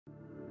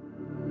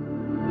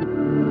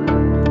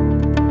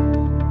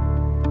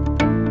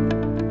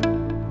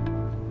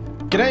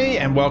G'day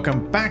and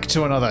welcome back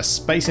to another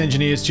Space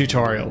Engineers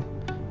tutorial.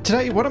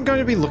 Today what I'm going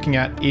to be looking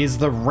at is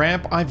the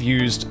ramp I've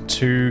used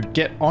to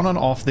get on and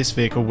off this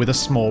vehicle with a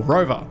small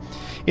rover.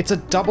 It's a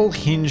double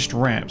hinged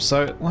ramp,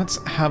 so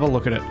let's have a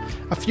look at it.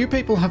 A few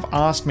people have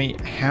asked me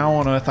how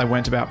on earth I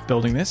went about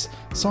building this,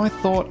 so I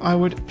thought I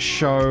would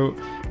show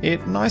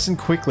it nice and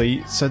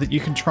quickly so that you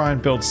can try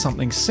and build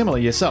something similar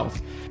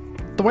yourself.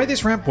 The way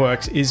this ramp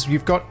works is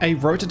you've got a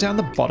rotor down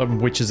the bottom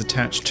which is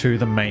attached to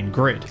the main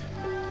grid.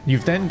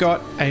 You've then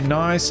got a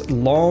nice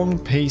long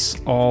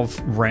piece of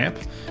ramp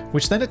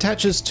which then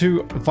attaches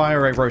to via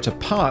a rotor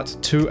part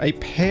to a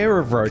pair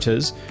of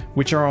rotors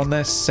which are on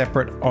their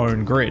separate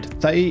own grid.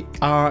 They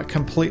are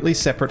completely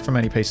separate from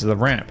any piece of the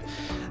ramp.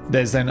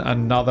 There's then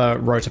another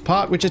rotor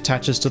part which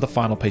attaches to the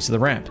final piece of the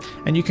ramp,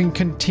 and you can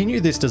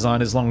continue this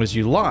design as long as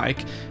you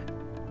like,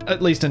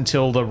 at least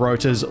until the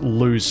rotors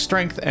lose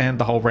strength and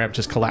the whole ramp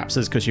just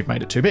collapses because you've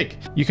made it too big.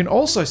 You can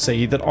also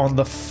see that on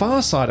the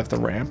far side of the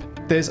ramp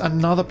there's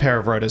another pair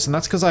of rotors, and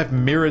that's because I've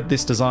mirrored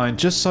this design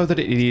just so that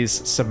it is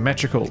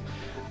symmetrical.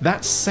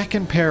 That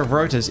second pair of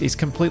rotors is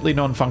completely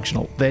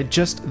non-functional. They're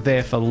just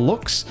there for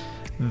looks.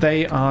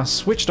 They are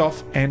switched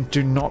off and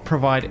do not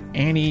provide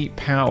any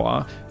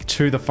power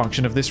to the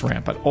function of this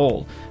ramp at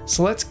all.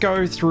 So let's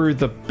go through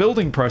the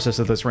building process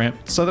of this ramp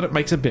so that it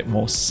makes a bit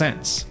more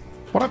sense.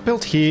 What I've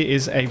built here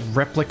is a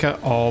replica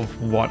of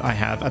what I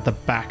have at the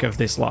back of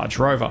this large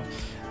rover.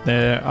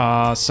 There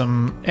are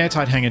some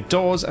airtight hangar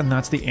doors, and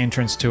that's the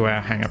entrance to our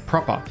hangar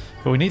proper.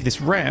 But we need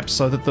this ramp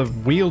so that the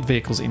wheeled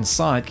vehicles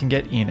inside can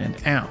get in and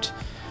out.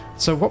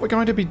 So what we're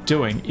going to be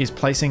doing is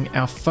placing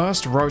our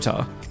first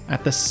rotor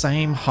at the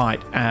same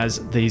height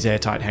as these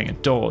airtight hangar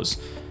doors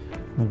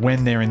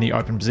when they're in the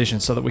open position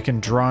so that we can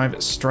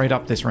drive straight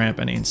up this ramp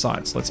and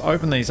inside. So let's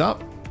open these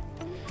up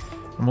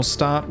and we'll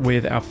start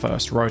with our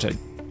first rotor.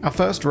 Our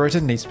first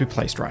rotor needs to be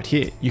placed right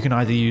here. You can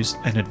either use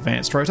an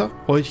advanced rotor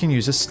or you can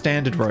use a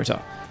standard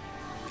rotor.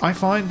 I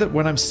find that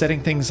when I'm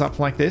setting things up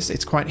like this,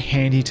 it's quite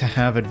handy to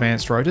have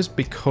advanced rotors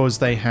because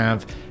they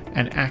have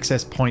an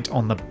access point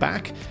on the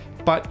back.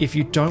 But if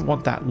you don't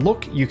want that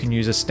look, you can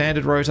use a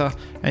standard rotor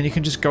and you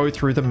can just go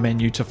through the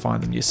menu to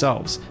find them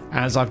yourselves,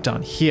 as I've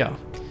done here.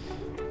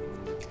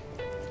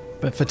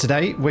 But for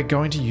today, we're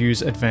going to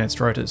use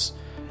advanced rotors.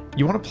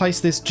 You want to place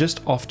this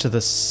just off to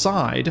the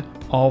side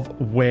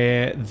of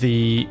where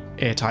the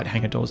airtight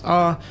hangar doors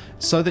are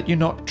so that you're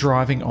not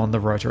driving on the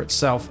rotor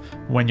itself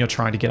when you're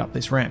trying to get up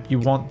this ramp. You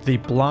want the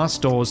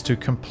blast doors to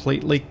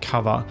completely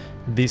cover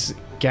this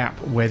gap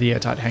where the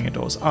airtight hangar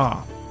doors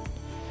are.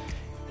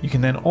 You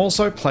can then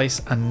also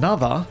place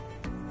another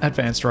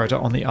advanced rotor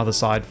on the other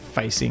side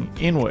facing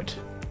inward.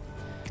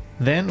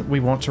 Then we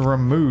want to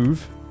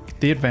remove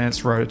the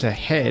advanced rotor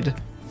head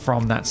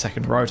from that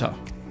second rotor,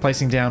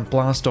 placing down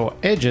blast door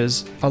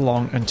edges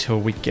along until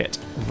we get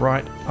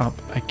right up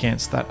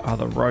against that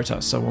other rotor.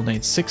 So we'll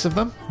need 6 of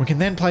them. We can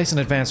then place an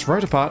advanced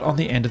rotor part on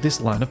the end of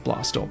this line of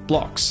blast door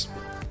blocks,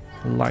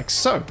 like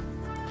so.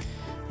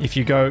 If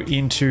you go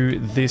into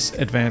this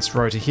advanced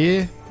rotor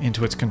here,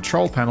 into its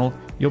control panel,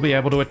 you'll be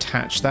able to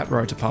attach that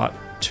rotor part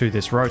to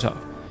this rotor.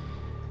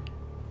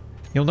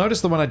 You'll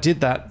notice that when I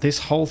did that, this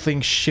whole thing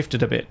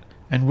shifted a bit,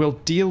 and we'll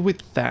deal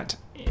with that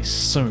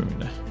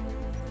soon.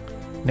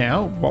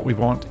 Now, what we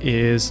want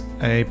is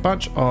a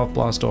bunch of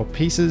blast door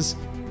pieces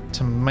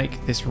to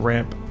make this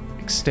ramp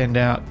extend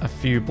out a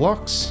few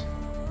blocks,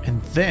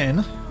 and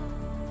then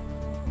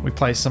we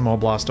place some more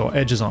blast door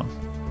edges on.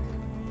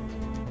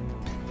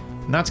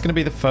 And that's going to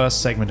be the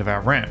first segment of our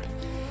ramp.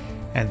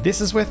 And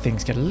this is where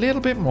things get a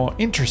little bit more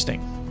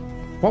interesting.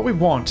 What we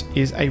want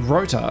is a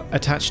rotor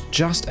attached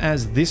just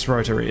as this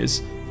rotor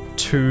is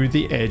to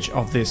the edge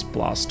of this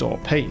blast door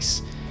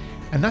piece.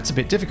 And that's a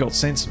bit difficult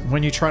since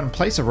when you try and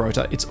place a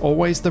rotor, it's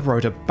always the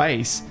rotor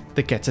base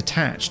that gets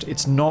attached.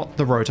 It's not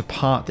the rotor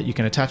part that you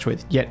can attach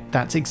with, yet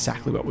that's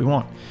exactly what we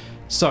want.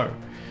 So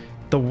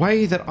the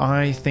way that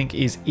I think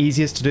is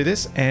easiest to do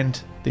this, and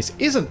this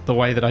isn't the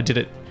way that I did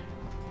it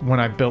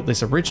when I built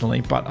this originally,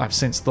 but I've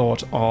since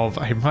thought of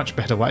a much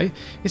better way,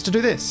 is to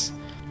do this.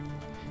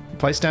 You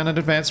place down an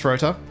advanced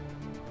rotor.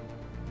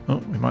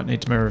 Oh, we might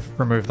need to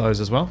remove those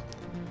as well.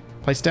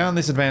 Place down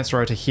this advanced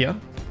rotor here.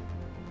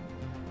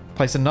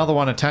 Place another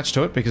one attached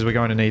to it because we're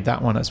going to need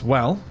that one as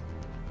well.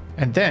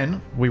 And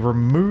then we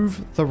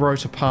remove the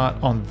rotor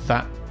part on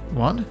that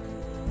one.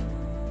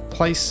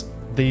 Place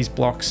these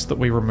blocks that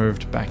we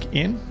removed back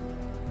in.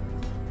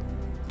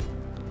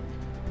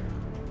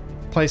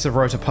 Place a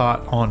rotor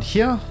part on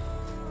here,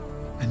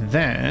 and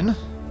then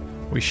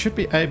we should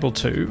be able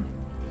to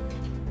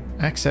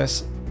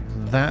access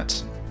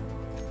that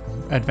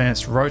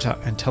advanced rotor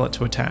and tell it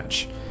to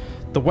attach.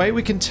 The way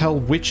we can tell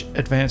which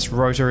advanced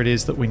rotor it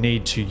is that we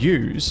need to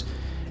use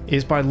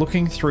is by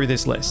looking through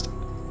this list.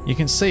 You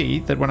can see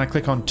that when I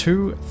click on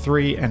 2,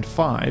 3, and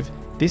 5,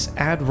 this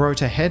add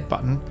rotor head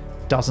button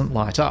doesn't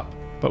light up,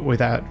 but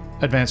with our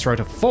advanced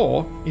rotor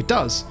 4, it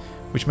does,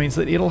 which means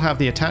that it'll have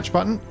the attach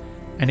button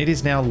and it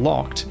is now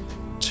locked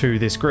to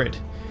this grid.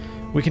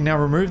 We can now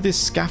remove this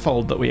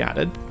scaffold that we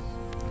added,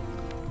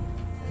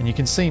 and you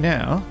can see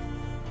now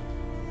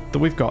that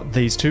we've got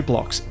these 2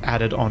 blocks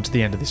added onto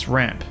the end of this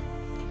ramp.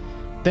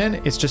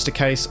 Then it's just a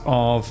case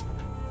of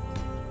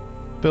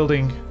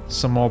building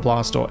some more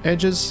blast door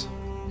edges.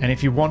 And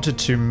if you wanted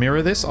to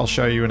mirror this, I'll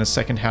show you in a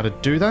second how to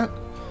do that.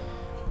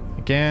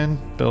 Again,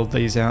 build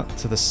these out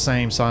to the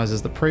same size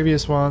as the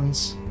previous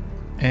ones.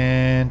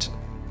 And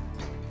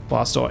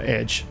blast door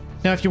edge.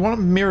 Now, if you want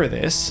to mirror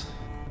this,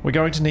 we're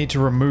going to need to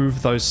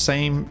remove those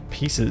same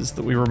pieces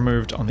that we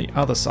removed on the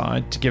other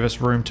side to give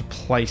us room to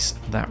place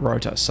that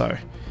rotor. So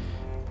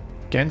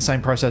again,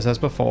 same process as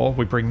before.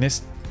 We bring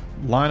this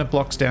line of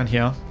blocks down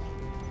here,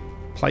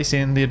 place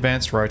in the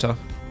advanced rotor,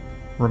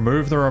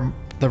 remove the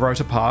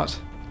rotor part,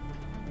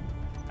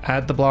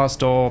 add the blast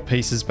door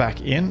pieces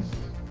back in,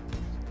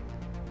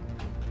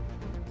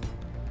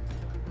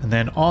 and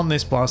then on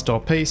this blast door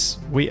piece,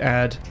 we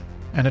add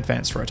an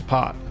advanced rotor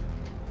part.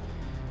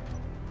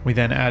 We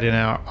then add in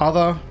our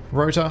other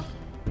rotor,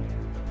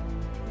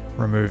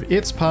 remove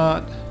its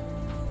part,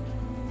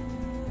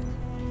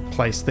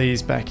 place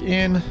these back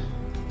in,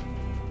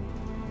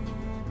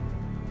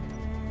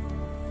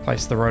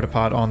 place the rotor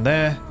part on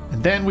there,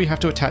 and then we have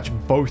to attach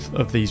both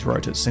of these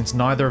rotors since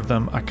neither of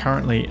them are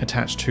currently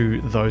attached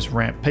to those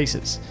ramp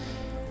pieces.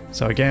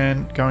 So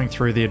again, going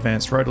through the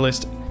advanced rotor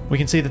list, we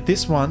can see that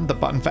this one, the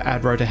button for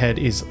add rotor head,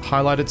 is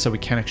highlighted so we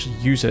can actually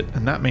use it,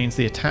 and that means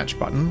the attach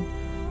button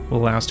will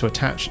allow us to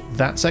attach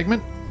that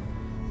segment.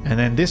 And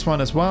then this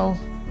one as well,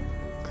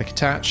 click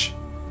attach,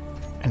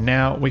 and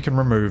now we can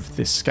remove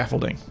this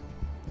scaffolding.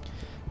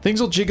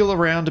 Things will jiggle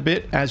around a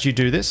bit as you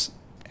do this,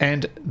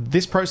 and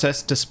this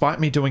process,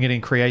 despite me doing it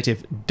in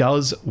creative,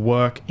 does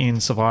work in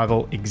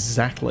survival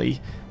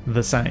exactly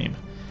the same.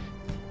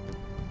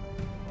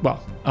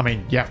 Well, I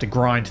mean, you have to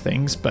grind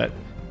things, but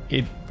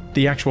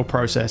the actual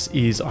process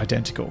is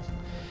identical.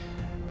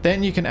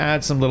 Then you can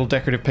add some little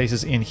decorative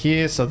pieces in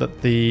here so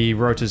that the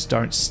rotors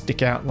don't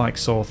stick out like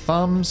sore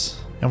thumbs.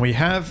 And we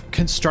have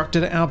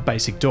constructed our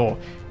basic door.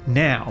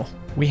 Now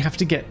we have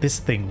to get this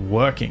thing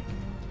working.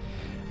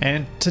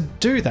 And to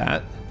do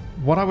that,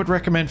 what I would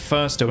recommend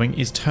first doing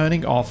is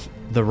turning off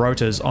the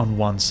rotors on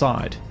one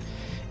side.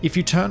 If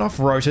you turn off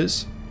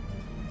rotors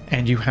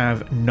and you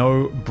have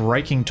no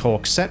braking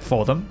torque set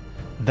for them,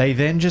 they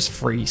then just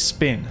free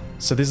spin.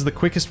 So this is the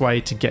quickest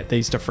way to get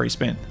these to free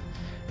spin.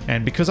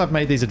 And because I've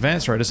made these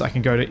advanced rotors, I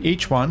can go to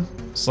each one,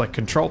 select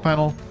control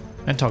panel,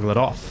 and toggle it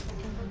off.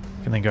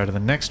 I can then go to the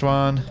next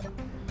one,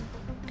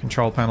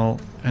 control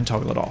panel, and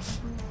toggle it off.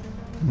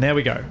 And there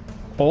we go.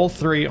 All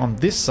 3 on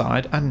this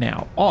side are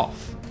now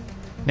off.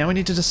 Now we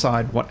need to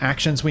decide what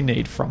actions we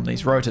need from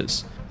these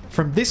rotors.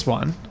 From this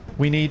one,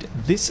 we need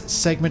this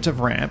segment of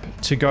ramp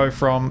to go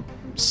from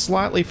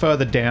slightly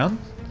further down,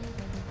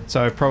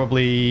 so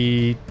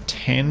probably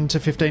 10 to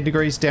 15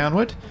 degrees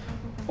downward,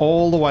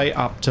 all the way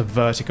up to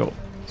vertical.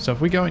 So if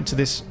we go into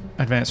this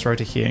advanced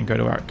rotor here and go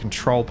to our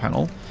control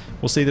panel,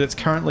 we'll see that it's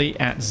currently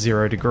at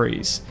 0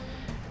 degrees.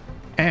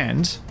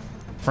 And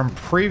from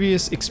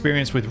previous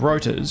experience with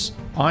rotors,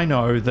 I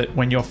know that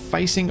when you're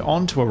facing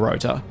onto a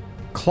rotor,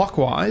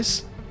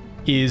 clockwise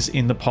is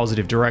in the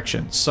positive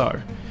direction.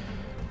 So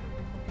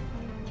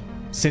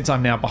since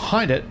I'm now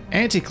behind it,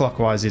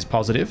 anti-clockwise is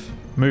positive.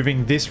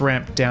 Moving this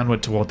ramp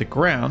downward toward the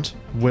ground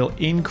will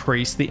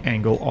increase the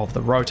angle of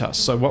the rotor.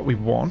 So what we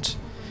want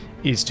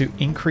is to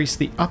increase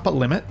the upper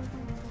limit,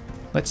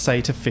 let's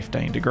say to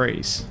 15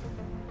 degrees.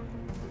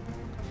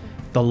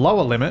 The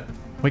lower limit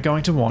we're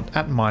going to want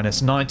at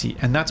 -90,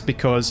 and that's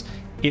because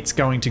it's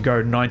going to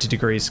go 90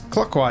 degrees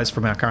clockwise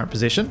from our current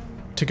position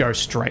to go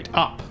straight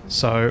up.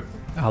 So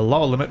our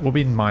lower limit will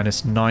be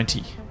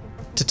 -90.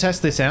 To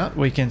test this out,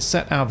 we can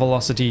set our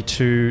velocity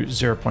to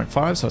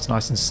 0.5 so it's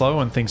nice and slow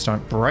and things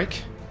don't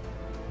break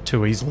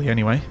too easily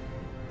anyway.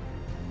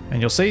 And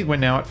you'll see we're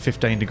now at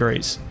 15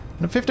 degrees.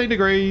 And at 15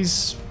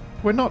 degrees,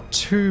 we're not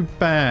too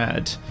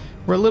bad.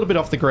 We're a little bit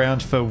off the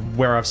ground for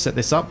where I've set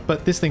this up,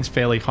 but this thing's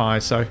fairly high,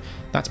 so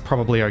that's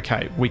probably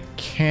okay. We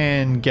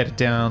can get it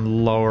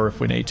down lower if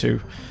we need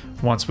to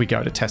once we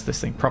go to test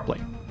this thing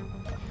properly.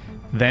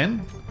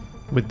 Then,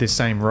 with this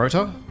same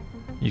rotor,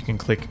 you can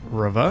click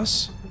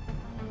reverse,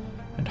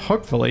 and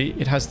hopefully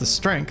it has the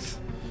strength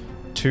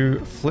to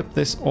flip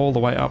this all the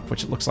way up,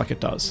 which it looks like it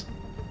does.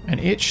 And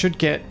it should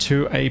get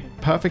to a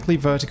perfectly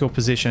vertical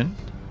position,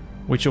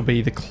 which will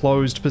be the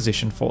closed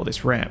position for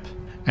this ramp.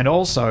 And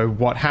also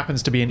what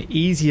happens to be an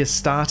easier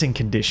starting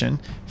condition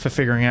for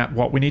figuring out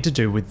what we need to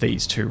do with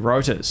these 2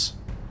 rotors.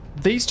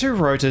 These 2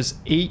 rotors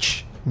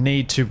each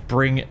need to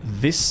bring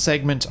this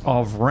segment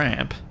of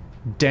ramp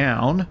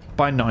down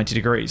by 90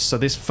 degrees. So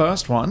this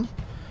first one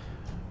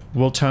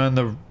will turn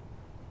the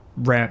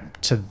ramp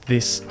to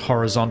this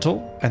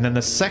horizontal, and then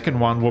the second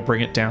one will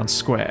bring it down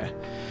square.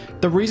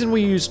 The reason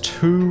we use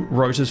 2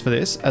 rotors for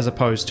this as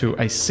opposed to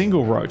a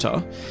single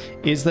rotor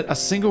is that a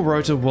single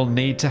rotor will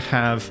need to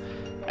have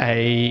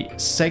a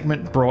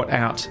segment brought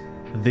out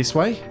this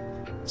way.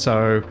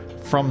 So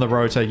from the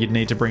rotor, you'd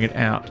need to bring it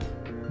out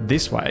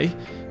this way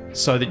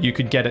so that you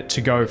could get it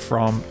to go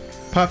from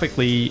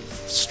perfectly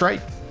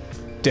straight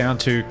down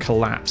to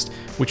collapsed,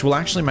 which will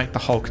actually make the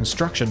whole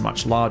construction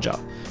much larger.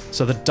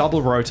 So the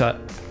double rotor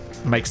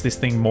makes this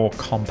thing more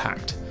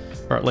compact,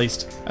 or at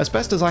least as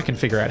best as I can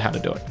figure out how to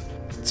do it.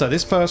 So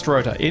this first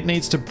rotor, it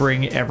needs to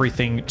bring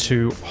everything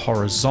to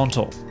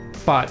horizontal,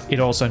 but it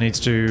also needs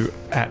to,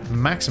 at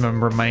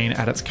maximum, remain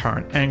at its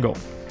current angle.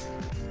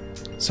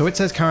 So it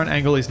says current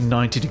angle is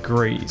 90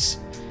 degrees,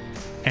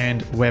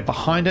 and we're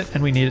behind it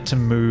and we need it to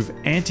move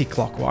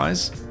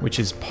anti-clockwise, which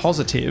is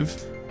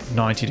positive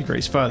 90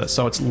 degrees further.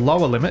 So its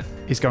lower limit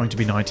is going to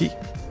be 90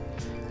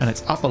 and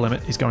its upper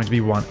limit is going to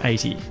be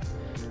 180.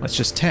 Let's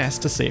just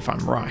test to see if I'm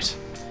right.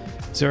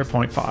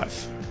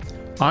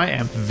 0.5. I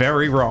am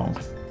very wrong.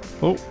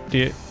 Oh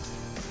dear.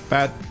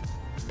 Bad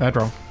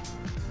wrong.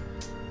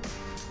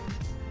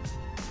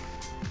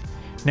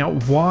 Now,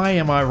 why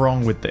am I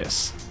wrong with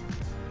this?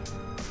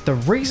 The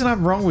reason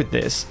I'm wrong with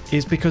this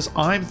is because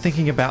I'm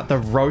thinking about the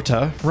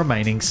rotor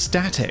remaining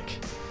static.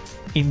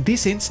 In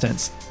this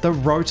instance, the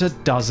rotor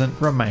doesn't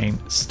remain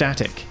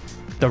static.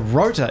 The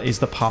rotor is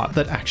the part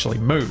that actually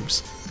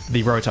moves.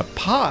 The rotor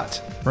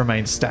part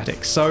remains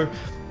static. So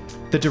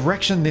the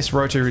direction this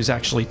rotor is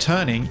actually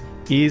turning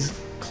is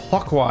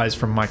clockwise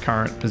from my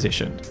current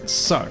position.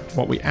 So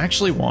what we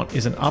actually want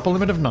is an upper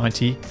limit of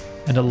 90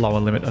 and a lower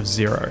limit of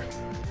 0.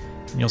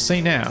 And you'll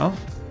see now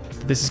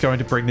that this is going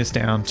to bring this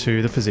down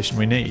to the position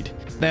we need.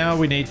 Now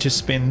we need to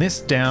spin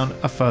this down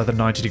a further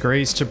 90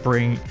 degrees to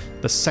bring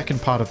the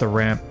second part of the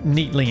ramp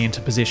neatly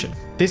into position.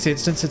 This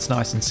instance, it's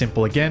nice and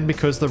simple again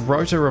because the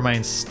rotor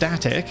remains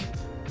static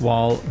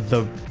while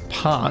the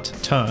part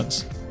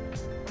turns.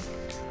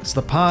 So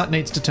the part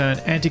needs to turn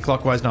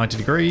anti-clockwise 90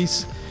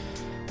 degrees.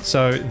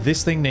 So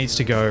this thing needs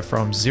to go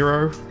from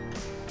 0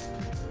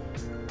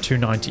 to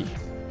 90.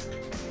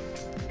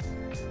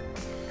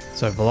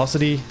 So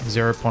velocity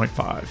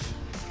 0.5.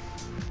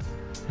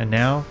 And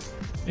now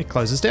it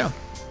closes down.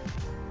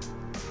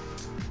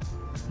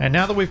 And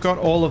now that we've got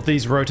all of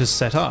these rotors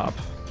set up,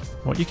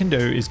 what you can do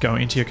is go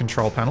into your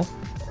control panel,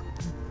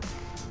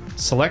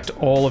 select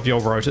all of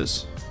your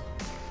rotors,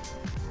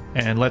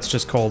 and let's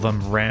just call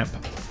them ramp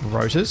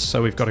rotors.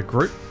 So we've got a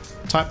group,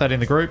 type that in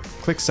the group,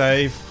 click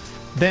save.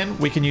 Then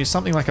we can use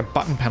something like a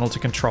button panel to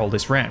control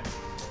this ramp.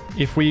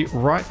 If we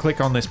right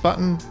click on this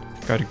button,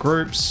 go to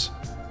groups,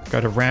 go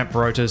to ramp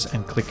rotors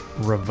and click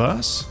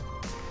reverse.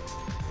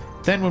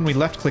 Then when we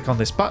left click on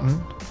this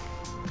button,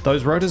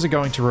 those rotors are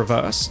going to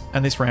reverse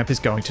and this ramp is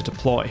going to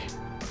deploy.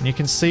 And you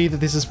can see that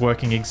this is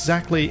working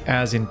exactly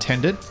as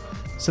intended.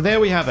 So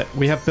there we have it.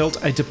 We have built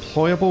a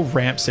deployable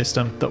ramp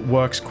system that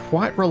works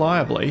quite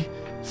reliably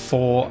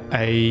for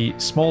a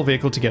small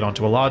vehicle to get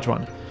onto a large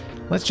one.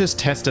 Let's just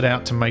test it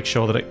out to make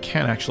sure that it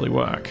can actually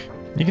work.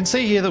 You can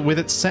see here that with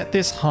it set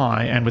this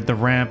high and with the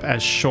ramp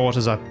as short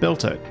as I've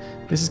built it,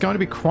 this is going to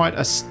be quite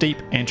a steep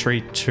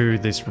entry to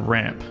this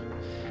ramp.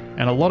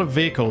 And a lot of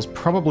vehicles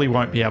probably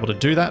won't be able to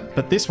do that,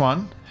 but this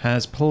one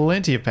has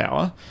plenty of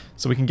power,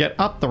 so we can get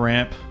up the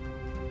ramp,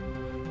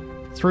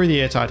 through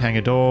the airtight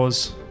hangar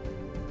doors,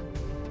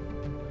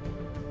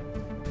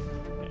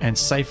 and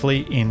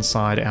safely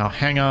inside our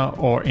hangar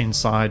or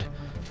inside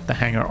the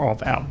hangar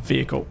of our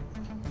vehicle.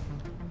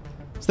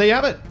 So there you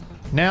have it.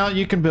 Now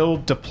you can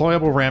build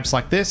deployable ramps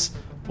like this,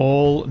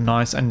 all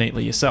nice and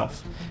neatly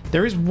yourself.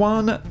 There is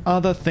one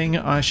other thing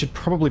I should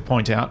probably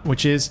point out,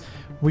 which is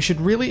we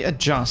should really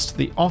adjust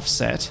the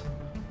offset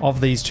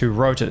of these two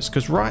rotors,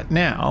 because right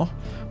now,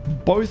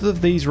 both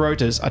of these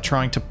rotors are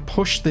trying to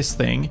push this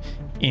thing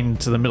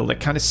into the middle. They're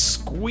kind of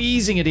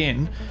squeezing it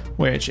in,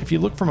 which if you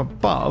look from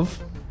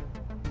above,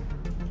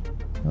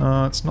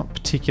 it's not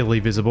particularly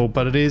visible,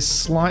 but it is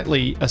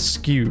slightly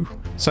askew.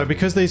 So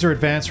because these are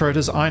advanced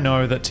rotors, I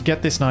know that to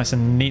get this nice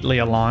and neatly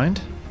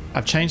aligned,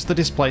 I've changed the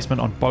displacement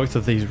on both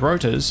of these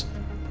rotors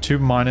to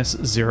minus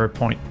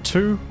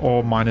 0.2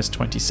 or minus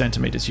 20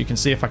 centimeters. You can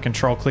see if I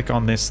control click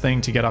on this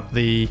thing to get up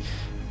the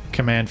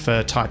command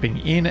for typing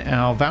in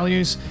our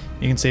values,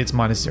 you can see it's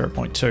minus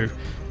 0.2.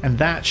 And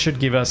that should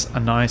give us a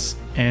nice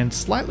and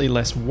slightly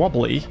less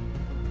wobbly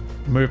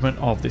movement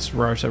of this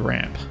rotor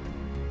ramp.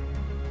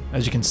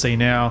 As you can see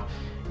now,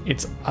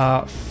 it's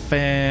a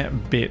fair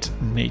bit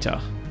neater.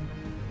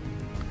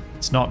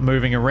 It's not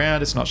moving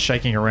around, it's not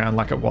shaking around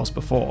like it was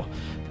before.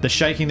 The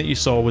shaking that you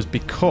saw was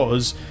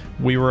because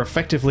we were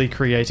effectively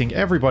creating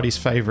everybody's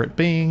favorite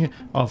being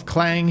of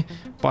Clang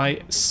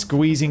by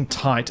squeezing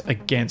tight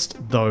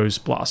against those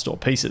blast door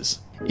pieces.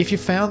 If you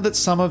found that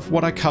some of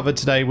what I covered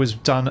today was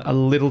done a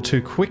little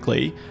too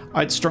quickly,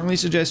 I'd strongly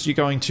suggest you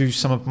going to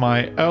some of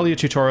my earlier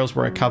tutorials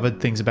where I covered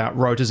things about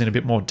rotors in a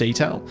bit more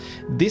detail.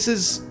 This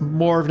is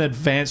more of an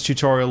advanced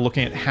tutorial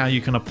looking at how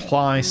you can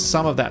apply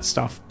some of that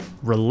stuff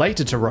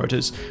related to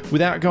rotors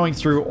without going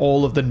through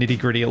all of the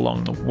nitty-gritty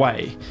along the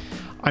way.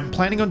 I'm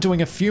planning on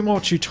doing a few more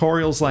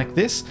tutorials like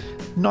this,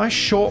 nice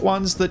short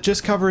ones that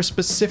just cover a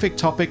specific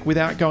topic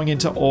without going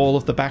into all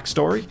of the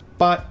backstory,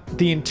 but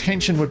the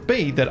intention would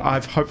be that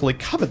I've hopefully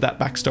covered that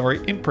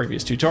backstory in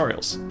previous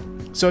tutorials.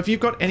 So if you've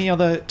got any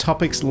other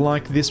topics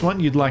like this one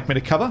you'd like me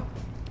to cover,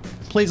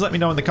 please let me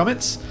know in the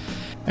comments.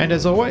 And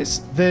as always,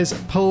 there's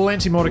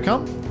plenty more to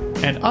come,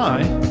 and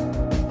I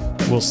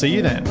will see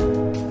you then.